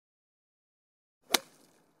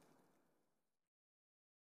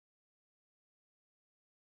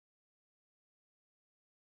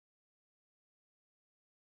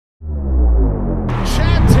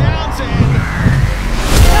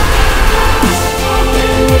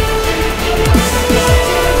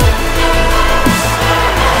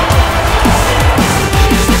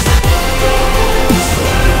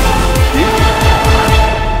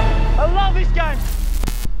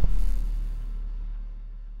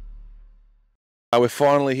We're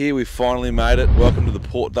finally here, we finally made it. Welcome to the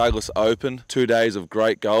Port Douglas Open. 2 days of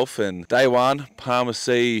great golf, and day one, Palmer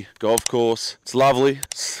Sea Golf Course. It's lovely.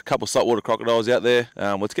 It's a couple of saltwater crocodiles out there.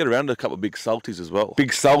 Let's get around to a couple of big salties as well.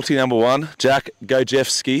 Big salty number one, Jack, go Jeff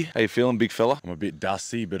Ski. How you feeling, big fella? I'm a bit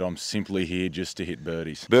dusty, but I'm simply here just to hit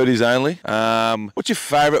birdies. Birdies only. What's your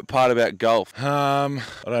favourite part about golf? I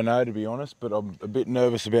don't know, to be honest, but I'm a bit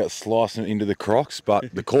nervous about slicing it into the crocs,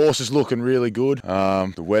 but the course is looking really good.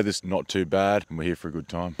 The weather's not too bad, and we're here for a good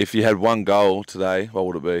time. If you had one goal today, what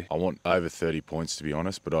would it be? I want over 30 points, to be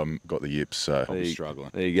honest, but I've got the yips, so I'll be struggling.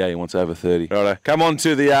 There you go, he wants over 30. Righto, come on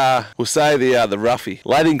to the, we'll say the roughy.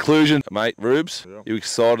 Late inclusion, mate. Rubes, yeah. You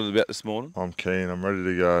excited about this morning? I'm keen, I'm ready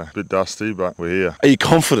to go. A bit dusty, but we're here. Are you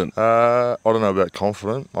confident? I don't know about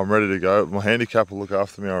confident. I'm ready to go. My handicap will look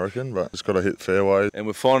after me, I reckon, but just got to hit fairways. And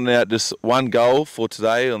we're finding out just one goal for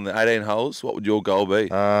today on the 18 holes. What would your goal be?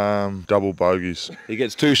 Double bogeys. He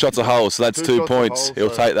gets 2 shots a hole, so that's 2 points. He'll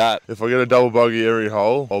take that. If I get a double bogey every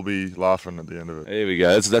hole, I'll be laughing at the end of it. There we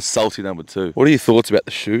go. That's salty number 2. What are your thoughts about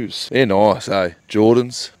the shoes? They're nice, eh?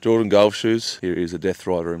 Jordan golf shoes. Here he is, a death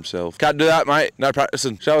rider himself. Can't do that, mate. No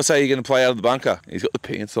practicing. Show us how you're going to play out of the bunker. He's got the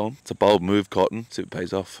pants on. It's a bold move, Cotton. See if it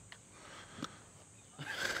pays off.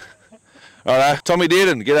 Alright, Tommy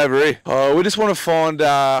Dearden, get over here. We just want to find,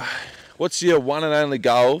 what's your one and only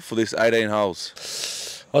goal for this 18 holes?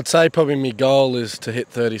 I'd say probably my goal is to hit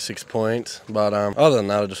 36 points, but other than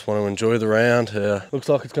that, I just want to enjoy the round. Looks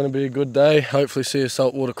like it's going to be a good day. Hopefully see a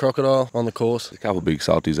saltwater crocodile on the course. There's a couple of big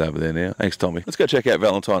salties over there now. Thanks, Tommy. Let's go check out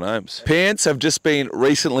Valentine Holmes. Pants have just been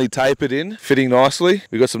recently tapered in, fitting nicely.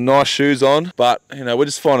 We've got some nice shoes on, but, we're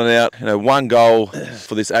just finding out, one goal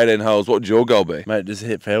for this 18 holes. What would your goal be? Mate, just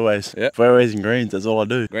hit fairways. Yep. Fairways and greens, that's all I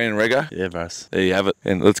do. Green and rego? Yeah, bros. There you have it.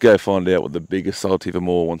 And let's go find out what the biggest salty for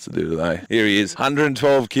more wants to do today. Here he is.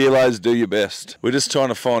 112 kilos, do your best. We're just trying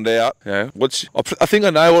to find out, I think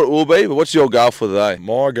I know what it will be, but what's your goal for today?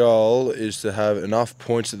 My goal is to have enough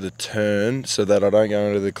points at the turn so that I don't go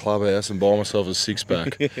into the clubhouse and buy myself a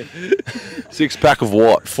 6-pack. 6-pack of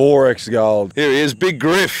what? 4x gold. Here he is, Big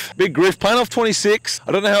Griff. Big Griff, playing off 26.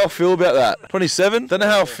 I don't know how I feel about that. 27? Don't know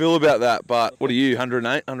how I feel about that, but what are you,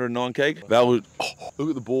 108, 109 keg? Val, look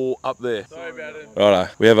at the ball up there. Sorry about it.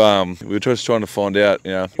 Righto, we were just trying to find out,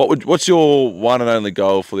 what's your one and only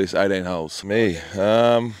goal for this 18 holes? Me?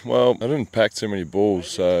 Well, I didn't pack too many balls,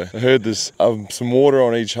 so I heard there's some water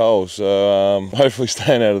on each hole, so hopefully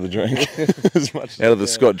staying out of the drink as much out of the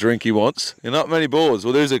Scott drink he wants. Not many balls.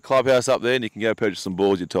 Well, there's a clubhouse up there and you can go purchase some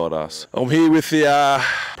balls, you tight ass. I'm here with the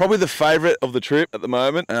probably the favourite of the trip at the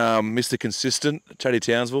moment, Mr. Consistent, Chatty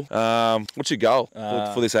Townsville. What's your goal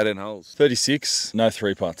for this 18 holes? 36, no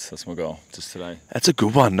 3-putts. That's my goal, just today. That's a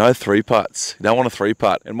good one, no 3-putts. You don't want a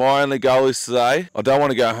 3-putt. And my only goal is today, I don't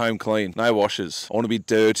want to go home clean. No washes. I want to be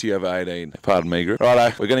dirty over 18. Pardon me, Griff.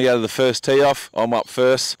 Righto, we're going to go to the first tee off. I'm up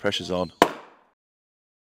first. Pressure's on.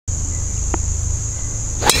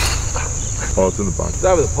 Oh, it's in the bunker. It's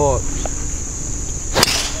over the pot.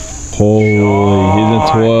 Holy, he's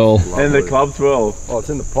a 12. And the club 12. Oh, it's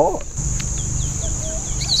in the pot.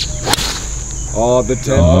 Oh, the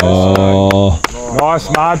 10. Oh, Nice,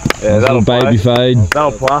 Mud. yeah, that'll baby fade.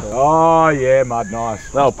 That'll play. Oh, yeah, Mud,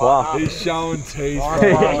 nice. That'll play. He's showing teeth. He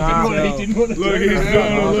didn't want to Look, he's doing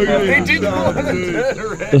it. Look at him. He didn't want to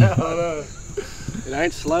turn around. It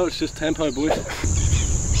ain't slow, it's just tempo, boys.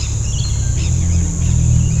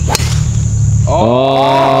 Holy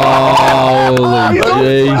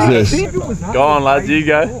Jesus. Go on, lads, you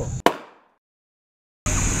go.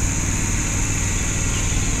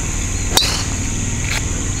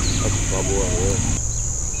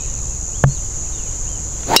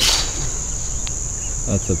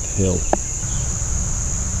 That's a pill.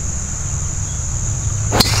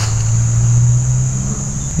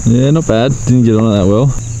 Yeah, not bad. Didn't get on it that well.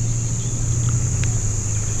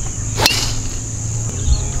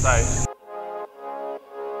 Stay.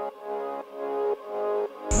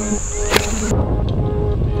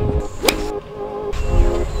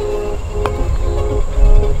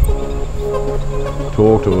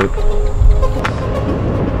 Talk to it.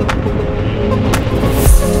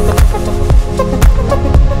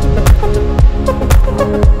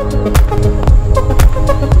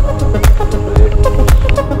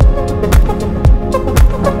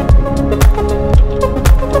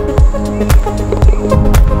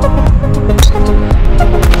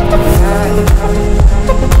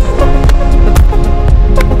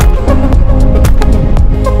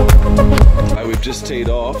 Just teed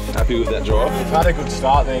off. Happy with that drive? We've had a good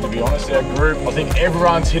start there, to be honest. Our group, I think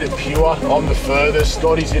everyone's hit it pure. I'm the furthest.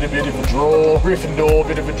 Scotty's hit a bit of a draw. Gryffindor,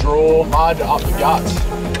 bit of a draw. Mud up the guts.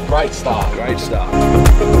 Great start. Great start.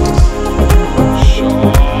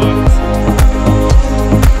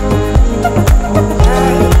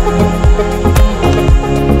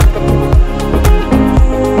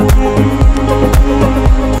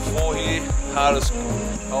 Four here, hardest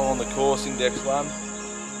hole on the course, index one.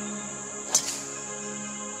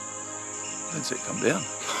 Don't see it come down.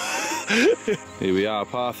 Here we are,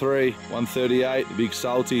 par 3, 138, the big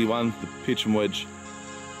salty one, the pitch and wedge.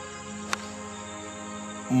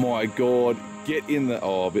 My God, get in the,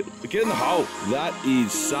 get in the hole. That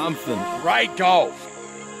is something. Great golf.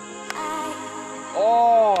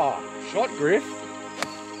 Oh, shot, Griff.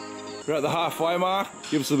 We're at the halfway mark.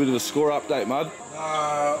 Give us a bit of a score update, Mud.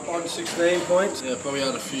 On 16 points. Yeah, probably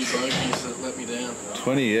had a few bogeys that let me down.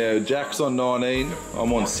 20, yeah. Jack's on 19.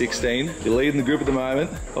 I'm on 16. You're leading the group at the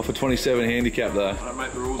moment. Off a 27 handicap though. I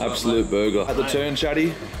make the rules. Absolute burger. At the turn,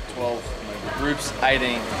 Chatty. 12. Group's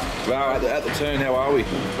 18. Wow, at the turn, how are we?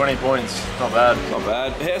 20 points. Not bad. Not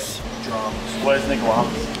bad. Hess? Drums. Where's Nicola?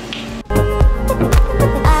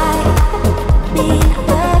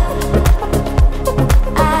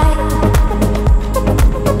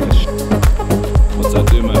 What's that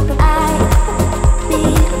do, mate?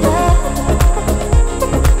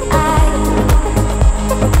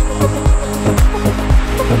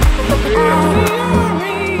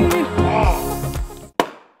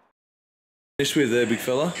 Finished with there, big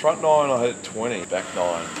fella. Front 9 I hit 20, back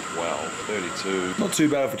 9, 12, 32. Not too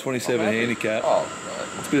bad for 27 handicap. Oh,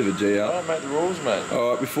 It's a bit of a G I up. don't make the rules, mate.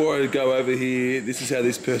 Alright, before I go over here, this is how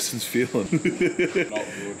this person's feeling. Not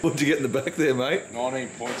good. What'd you get in the back there, mate? 19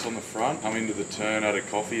 points on the front. Come into the turn, had a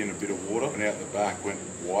coffee and a bit of water. And out the back, went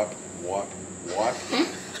wipe, wipe, wipe.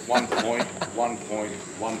 1 point, 1 point,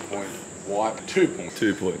 1 point, wipe. 2 points.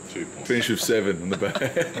 2 points. 2 points. Finish with 7 on the back.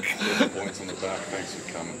 7 points on the back. Thanks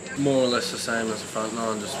for coming. More or less the same as the front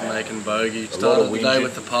nine, just making bogey. Started the day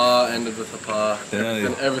with the par, ended with the par.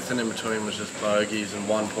 Yeah. Everything in between was just bogeys and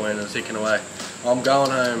 1 pointers ticking away. I'm going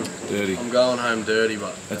home Dirty. I'm going home dirty,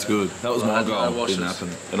 but That's good. That was I my had no goal. washes. Didn't happen.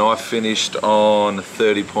 And I finished on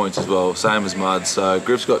 30 points as well, same as Mud. So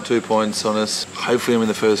Griff's got 2 points on us. Hopefully I'm in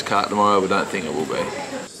the first cart tomorrow, but don't think it will be.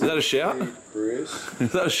 Is that a shout?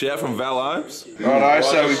 Is that a shout from Val Holmes? Righto,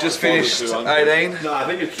 so we've just finished 18. No, I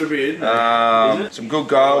think it should be in. Some good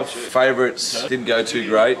golf. Favourites didn't go too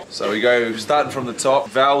great. So we go starting from the top.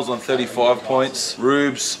 Val's on 35 points.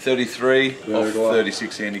 Rubes 33 off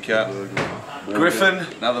 36 handicap. Griffin,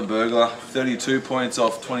 another burglar, 32 points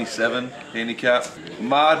off 27 handicap.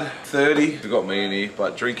 Mud, 30, we got me in here,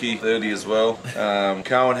 but Drinky, 30 as well.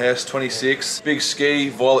 Cowan Hess, 26. Big Ski,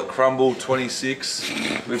 Violet Crumble, 26.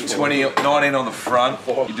 With 19 on the front,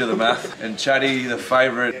 you do the math. And Chatty, the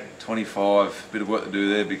favourite, 25. Bit of work to do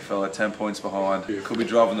there, big fella, 10 points behind. Could be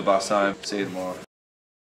driving the bus home. See you tomorrow.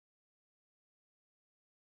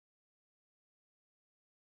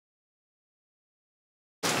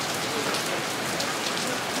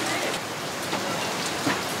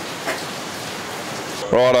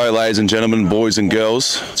 Righto, ladies and gentlemen, boys and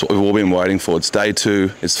girls, it's what we've all been waiting for. It's day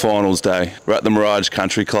 2, it's finals day. We're at the Mirage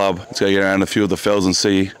Country Club. Let's go get around a few of the fellas and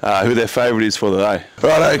see who their favourite is for the day.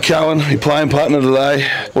 Righto, Cowan, your playing partner today.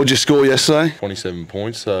 What'd you score yesterday? 27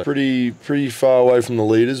 points, so pretty far away from the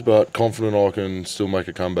leaders, but confident I can still make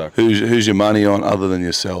a comeback. Who's your money on other than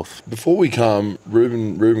yourself? Before we come,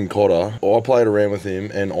 Ruben Cotter, I played around with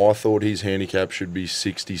him and I thought his handicap should be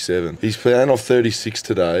 67. He's playing off 36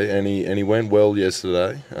 today and he went well yesterday.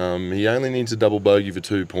 He only needs a double bogey for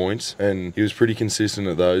 2 points and he was pretty consistent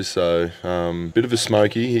at those, so bit of a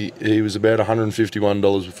smoky. He was about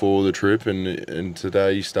 $151 before the trip and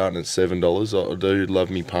today he's starting at $7. I do love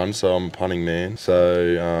me pun, so I'm a punning man.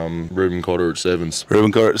 So Ruben Cotter at 7s.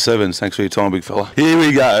 Ruben Cotter at 7s. Thanks for your time, big fella. Here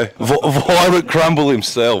we go. Violet Crumble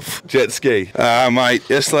himself. Jet ski. Mate,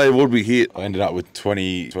 yesterday would be hit. I ended up with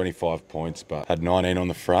 25 points, but had 19 on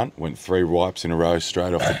the front. Went 3 wipes in a row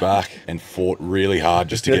straight off the back and fought really hard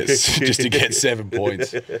just to get 7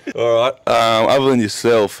 points. All right. Other than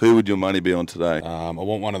yourself, who would your money be on today? I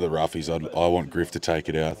want one of the roughies. I want Griff to take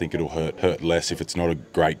it out. I think it'll hurt less if it's not a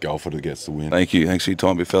great golfer that gets the win. Thank you. Thanks for your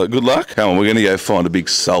time, big fella. Good luck. Come on, we're going to go find a big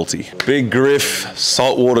salty. Big Griff,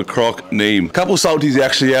 saltwater croc, Neem. Couple salties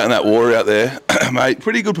actually out in that water out there. Mate,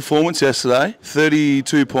 pretty good performance yesterday.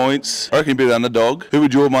 32 points. I reckon a bit underdog. Who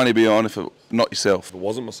would your money be on if it not yourself? If it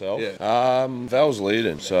wasn't myself? Yeah. Val's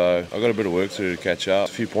leading, so I've got a bit of work to do to catch up.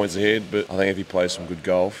 A few points ahead, but I think if he plays some good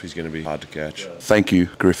golf, he's going to be hard to catch. Thank you,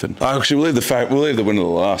 Griffin. Actually, we'll leave the winner to the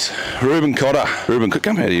last. Ruben Cotter. Ruben,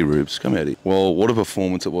 come out here, Rubes. Come out here. Well, what a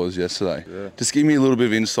performance it was yesterday. Yeah. Just give me a little bit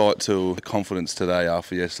of insight to the confidence today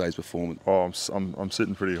after yesterday's performance. Oh, I'm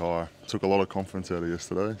sitting pretty high. took a lot of confidence out of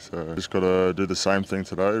yesterday, so just got to do the same thing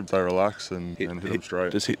today. They relax and hit them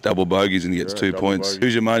straight. Just hit double bogeys and he gets 2 points. bogey.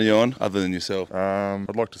 Who's your money on other than yourself?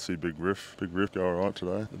 I'd like to see Big Riff go all right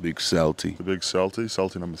today. The big Salty. The big Salty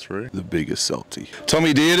number 3. The biggest Salty.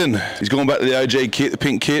 Tommy Dearden, he's gone back to the OG kit, the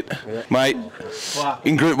pink kit. Yeah. Mate,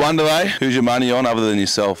 in Group 1 today, who's your money on other than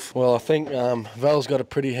yourself? Well, I think Val's got a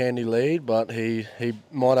pretty handy lead, but he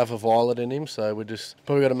might have a violet in him, so we just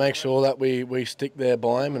probably got to make sure that we stick there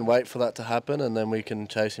by him and wait for that to happen, and then we can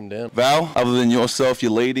chase him down. Val, other than yourself,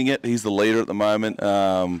 you're leading it. He's the leader at the moment.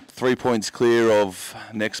 3 points clear of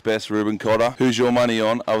next best Ruben Cotter. Who's your money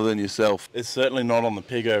on other than yourself? It's certainly not on the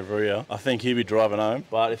pig over here. I think he'll be driving home.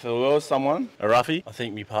 But if it was someone, a roughie, I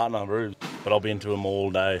think me partner, Rubes. But I'll be into him all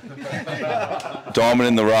day. Diamond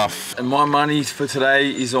in the rough. And my money for today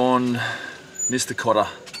is on Mr. Cotter.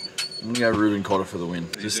 I'm going to go Ruben Cotter for the win.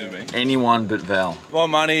 Just anyone but Val. My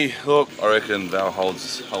money, look, I reckon Val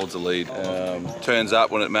holds the lead. Turns up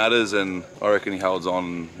when it matters, and I reckon he holds on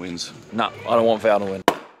and wins. No, I don't want Val to win.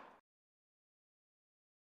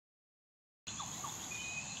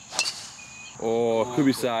 Oh, could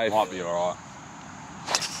be safe. Might be alright.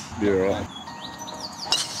 Be alright.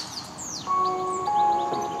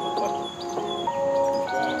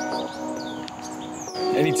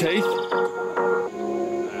 Any teeth?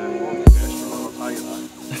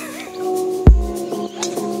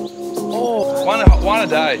 Oh, one a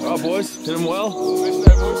day. All right, boys. Hit him well. Hit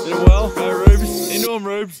him well. Go, Rubes. Into him,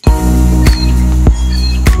 Rubes.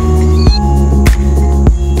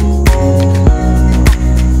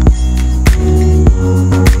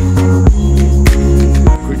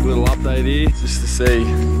 Quick little update here, just to see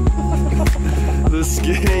the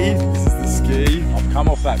ski. This is the ski. I've come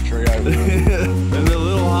off that tree over there. And the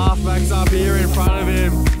little halfback's up here in front of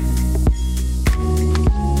him.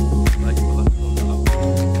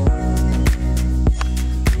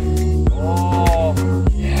 Oh,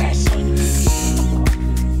 yes.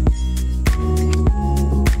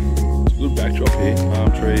 Good backdrop here.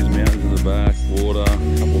 Palm trees, mountains in the back, water, a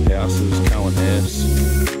couple houses, Cohen House.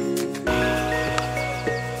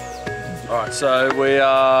 Alright, so we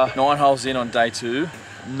are 9 holes in on day 2.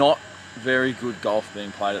 Not very good golf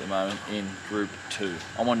being played at the moment in Group 2.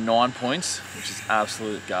 I'm on 9 points, which is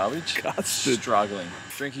absolute garbage. Struggling.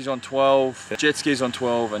 Drinky's on 12, Jet Ski's on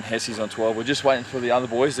 12, and Hessy's on 12. We're just waiting for the other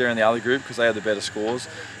boys there in the other group because they have the better scores.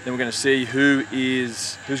 Then we're going to see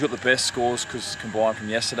who's got the best scores because combined from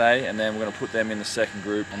yesterday, and then we're going to put them in the second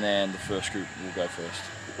group, and then the first group will go first.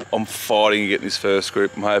 I'm fighting to get in this first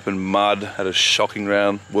group. I'm hoping Mud had a shocking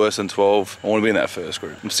round, worse than 12. I want to be in that first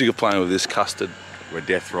group. I'm sick of playing with this custard. We're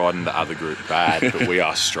death riding the other group bad, but we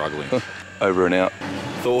are struggling. Over and out.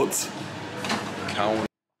 Thoughts? Cowan.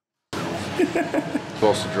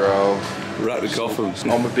 Bossadrell. Rat in a coffin.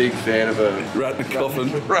 I'm a big fan of a Rat in a coffin.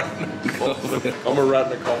 I'm a rat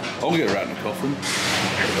in a coffin. I'll get a rat in a coffin.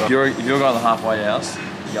 If you're going the halfway house,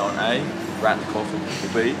 you're going A, rat in the coffin,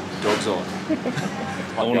 or B, dog's eye.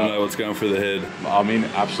 I want to know what's going through the head. I'm in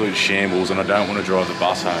absolute shambles and I don't want to drive the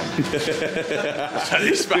bus home. So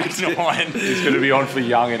this back 9 is going to be on for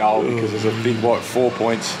young and old because there's a big, 4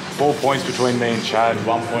 points? 4 points between me and Chad,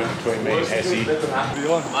 1 point between me and Hesse.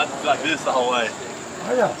 Mud's like this the whole way.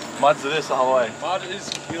 Oh yeah. Mud's this the whole way. Mud is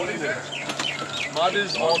killing it. Mud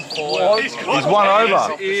is on fire. He's one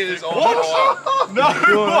over. He is on fire. No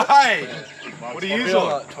way! What are you using?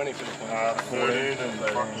 20 for the point. 14 and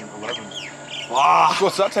fucking 11. Wow.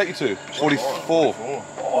 What's that take you to? 44.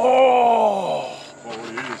 Oh! What do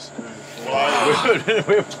you use?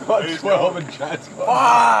 We've got 12 and Chad's got.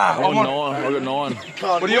 Wow. I got 9.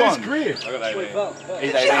 What are you on? I got 18.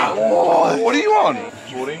 He's 18. Oh, what are you on?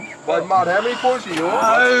 14. Wait, Mud, how many points are you on?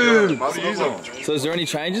 Oh. What are you using? So is there any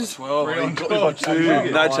changes? 12.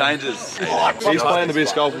 2. No changes. He's playing the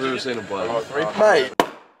best golf I've ever seen him play. Mate.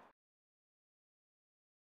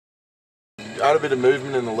 I had a bit of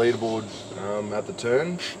movement in the leaderboard at the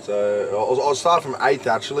turn. So I was starting from 8th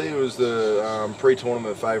actually. It was the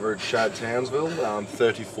pre-tournament favourite Chad Townsville,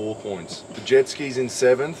 34 points. The Jet Ski's in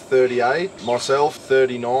 7th, 38. Myself,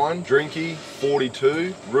 39. Drinky,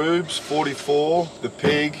 42. Rubes, 44. The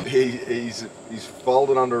Pig, he's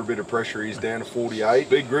folded under a bit of pressure. He's down to 48.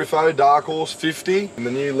 Big Griffo, Dark Horse, 50. And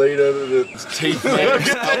the new leader, the Teeth Man,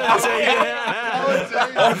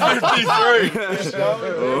 on 53.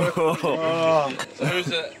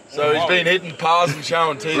 So he's been hitting pars and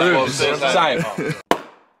showing teeth. Same.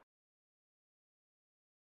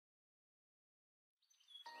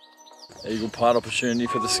 Eagle putt opportunity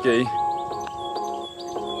for the ski.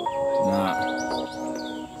 Nah.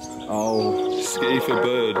 Oh. Ski for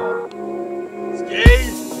bird. Ski!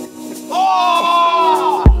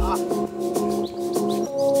 Oh!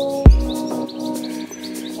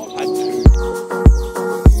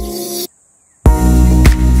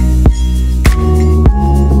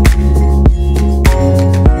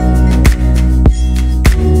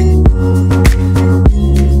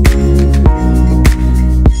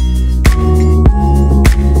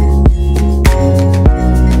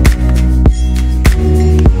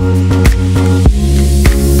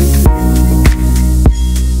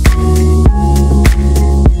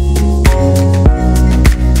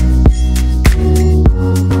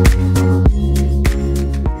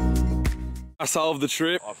 last hole of the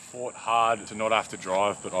trip. I've fought hard to not have to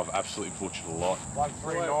drive, but I've absolutely butchered a lot.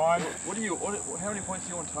 139. How many points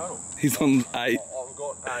do you want total? He's on 8. I've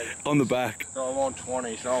got 8. On the back. So I'm on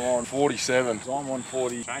 20, so I'm on 47. So I'm on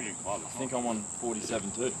 40. Changing clubs. I think I'm on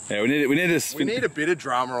 47 too. Yeah, we need a bit of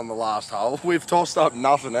drama on the last hole. We've tossed up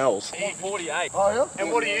nothing else. I'm on 48. Oh, yeah?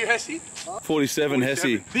 And what are you, Hesse? 47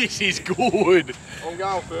 Hesse. This is good. I'm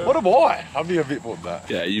going first. What am I? I'm being a bit more than that.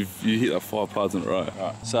 Yeah, you hit like 5 putts in a row.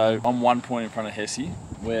 Right. So I'm 1 point in front of Hesse.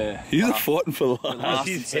 Where He's fighting for the last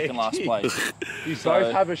and second last place. You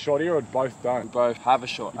both have a shot here or both don't? We both have a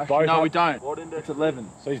shot. Both no, have... we don't. It's 11.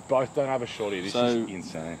 So you both don't have a shot here. This is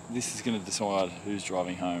insane. This is going to decide who's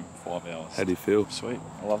driving home 5 hours. How do you feel? Sweet.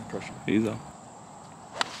 I love the pressure. Either.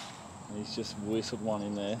 He's just whistled one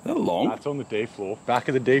in there. That long? That's on the D floor. Back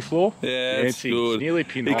of the D floor. Yeah, it's good. Nearly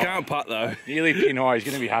pin He high. can't putt though. Nearly pin high. He's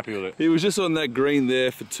going to be happy with it. He was just on that green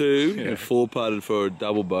there for 2 and 4 putted for a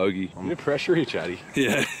double bogey. A bit of pressure here, Chatty.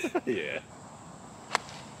 Yeah. Yeah.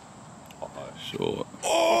 Short.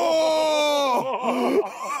 Oh!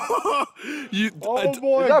 My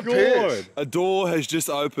God. A door has just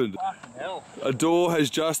opened. Fucking hell. A door has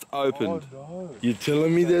just opened. Oh, no. You're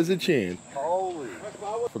telling me there's a chance? Holy.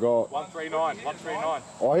 Forgot. 139. 139.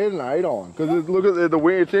 I hit an 8 on. Because look at the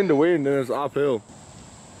wind, it's in the wind and it's uphill.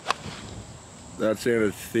 That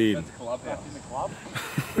sounded thin. That's clubhouse. In the club?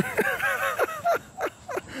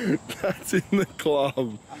 That's in the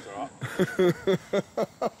club. That's alright.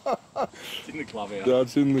 It's in the clubhouse.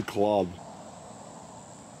 That's in the club.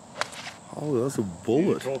 Oh, that's a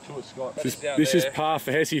bullet. Talk to it, Scott. This is par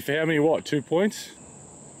for Hesse for how many, what, 2 points?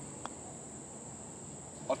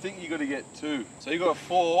 I think you got to get 2. So you got a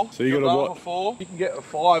 4. So you got a what? 4. You can get a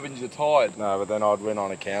 5 and you're tied. No, but then I'd win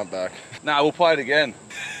on a count back. Nah, we'll play it again.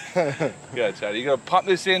 Go, Chatty. You got to pump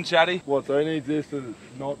this in, Chatty. What, so he needs this to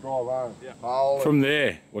not drive home? Yeah. Oh, From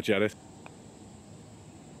there. Watch out. Is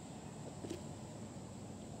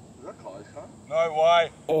that close, huh? No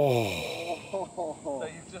way. oh. So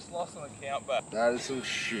you've just lost on a count back. That is some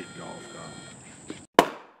shit golf, guys.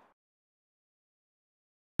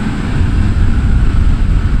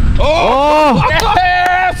 Oh!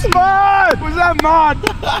 Yes, mud! Was that mud?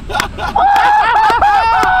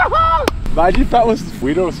 Imagine if that was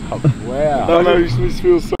weird or something. Wow. No, no, this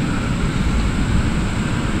feels so...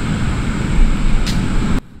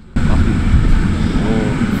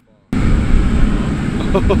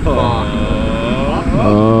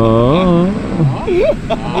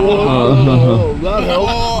 Oh, that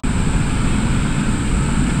helped.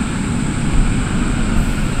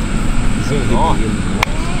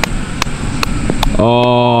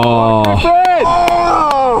 Oh.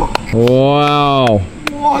 Wow.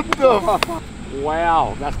 What the fuck?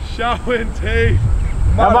 Wow. That's Show and teeth.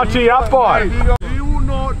 how much are you up by? You will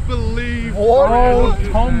not believe Oh,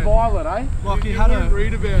 Tom Violet, eh? Like he had a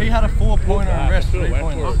 4-pointer and rest 3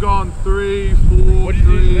 pointers. I've gone 3, 4,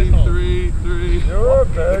 3, 3, 3. You're a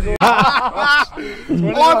burglar. I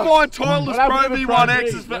find Tyler's Pro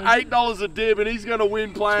V1Xs for $8 a dib and he's going to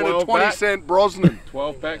win playing a 20-cent Brosnan.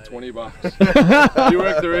 12 pack, $20. You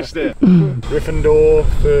work the rest there. Gryffindor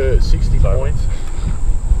for 60 points.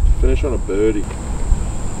 Finish on a birdie.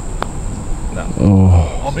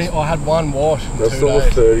 I had one wash in That's 2 still a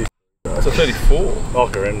days. 30. That's a 34.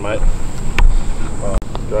 Knock her in, mate.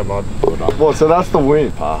 Go, mud. What, so that's the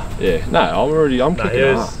win? Yeah, no, I'm kicking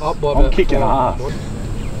ass. I'm kicking ass.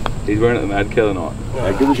 He's wearing it the Mad Killer night.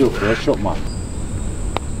 Hey, give us your first shot, mate.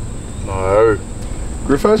 No.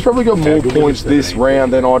 Griffo's probably got more points this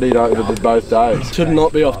round than I did over both days. Should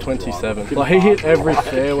not be off 27. Like he hit every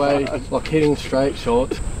fairway, like hitting straight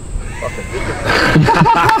shots.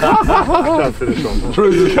 Don't finish on.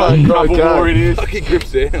 Bruises can't go More it is. Fucking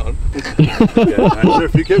grips down. Yeah,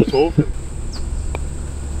 if you kept talking.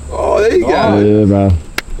 Oh, there you go. Yeah, bro.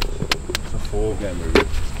 It's a 4 game move.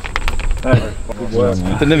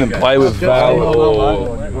 Didn't even play with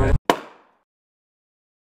Val.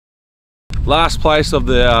 Last place of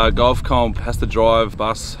the golf comp has to drive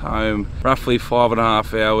bus home roughly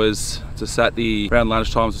 5.5 hours to Saturday around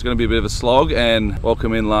lunchtime, so it's going to be a bit of a slog. And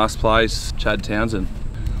welcome in last place, Chad Townsend.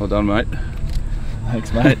 Well done, mate.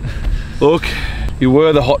 Thanks, mate. Look, you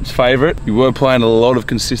were the hot favourite. You were playing a lot of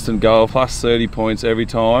consistent golf, plus 30 points every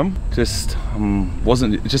time. Just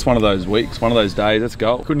wasn't, just one of those weeks, one of those days. That's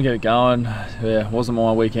golf. Couldn't get it going. Yeah, wasn't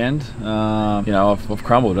my weekend. You know, I've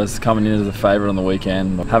crumbled. As coming in as a favourite on the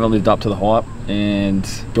weekend, haven't lived up to the hype and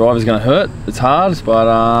driver's going to hurt. It's hard,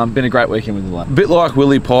 but been a great weekend with the lad. A bit like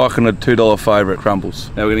Willie Pike and a $2 favourite, Crumbles.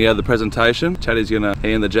 Now we're going to go to the presentation. Chatty's going to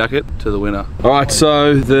hand the jacket to the winner. All right,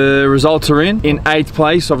 so the results are in. In 8th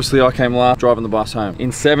place, obviously I came last, driving the bus home.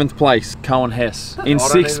 In 7th place, Cohen Hess. In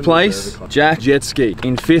 6th place, Jack Jetski.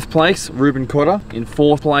 In 5th place, Ruben Cotter. In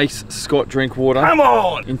 4th place, Scott Drinkwater. Come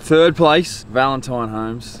on! In 3rd place, Valentine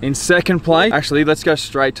Holmes. In 2nd place, actually, let's go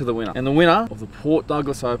straight to the winner. And the winner of the Port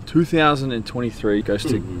Douglas Open 2023 goes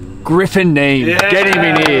to Griffin Neame. Yeah. Get him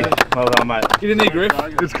in here. Well done, mate. Get in here, Griff.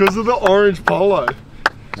 It's because of the orange polo. Well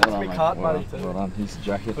done, mate. Well done. Here's the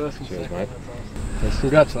jacket. Cheers, mate. Yes,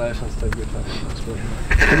 congratulations, Steve. Good time.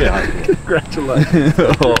 Congratulations.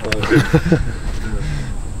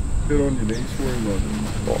 Good on your knees for him, mate.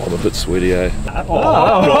 Oh, I'm a bit sweaty, eh?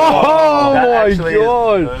 Oh my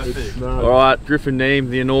God! All right, Griffin Neame,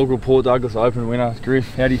 the inaugural Port Douglas Open winner.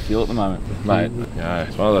 Griff, how do you feel at the moment? Mate,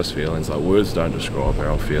 it's one of those feelings, like words don't describe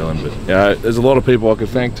how I'm feeling, but there's a lot of people I could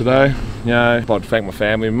thank today. I'd like to thank my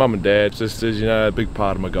family, mum and dad, sisters, a big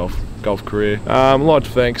part of my golf career. I'd like to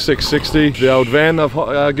thank 660, the old van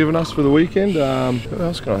they've given us for the weekend. Who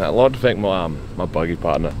else can I thank? I'd like to thank my buggy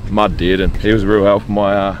partner, Mud Dearden. He was a real help in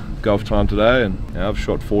my golf time today, and I've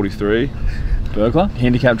shot 43. Burglar,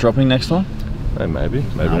 handicap dropping next time? Hey, maybe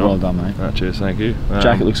not. Well done, mate. Cheers, thank you.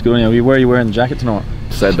 Jacket looks good on you. Where are you wearing the jacket tonight?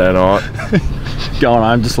 Saturday night. Going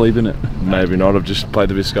home to sleep in it. Maybe not, I've just played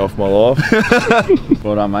the best golf of my life.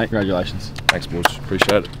 Well done, mate. Congratulations. Thanks, boys.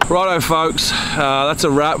 Appreciate it. Righto, folks. That's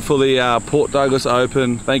a wrap for the Port Douglas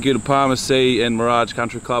Open. Thank you to Palmer Sea and Mirage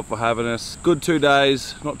Country Club for having us. Good 2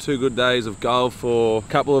 days, not 2 good days of golf for a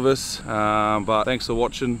couple of us, but thanks for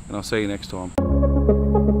watching, and I'll see you next time.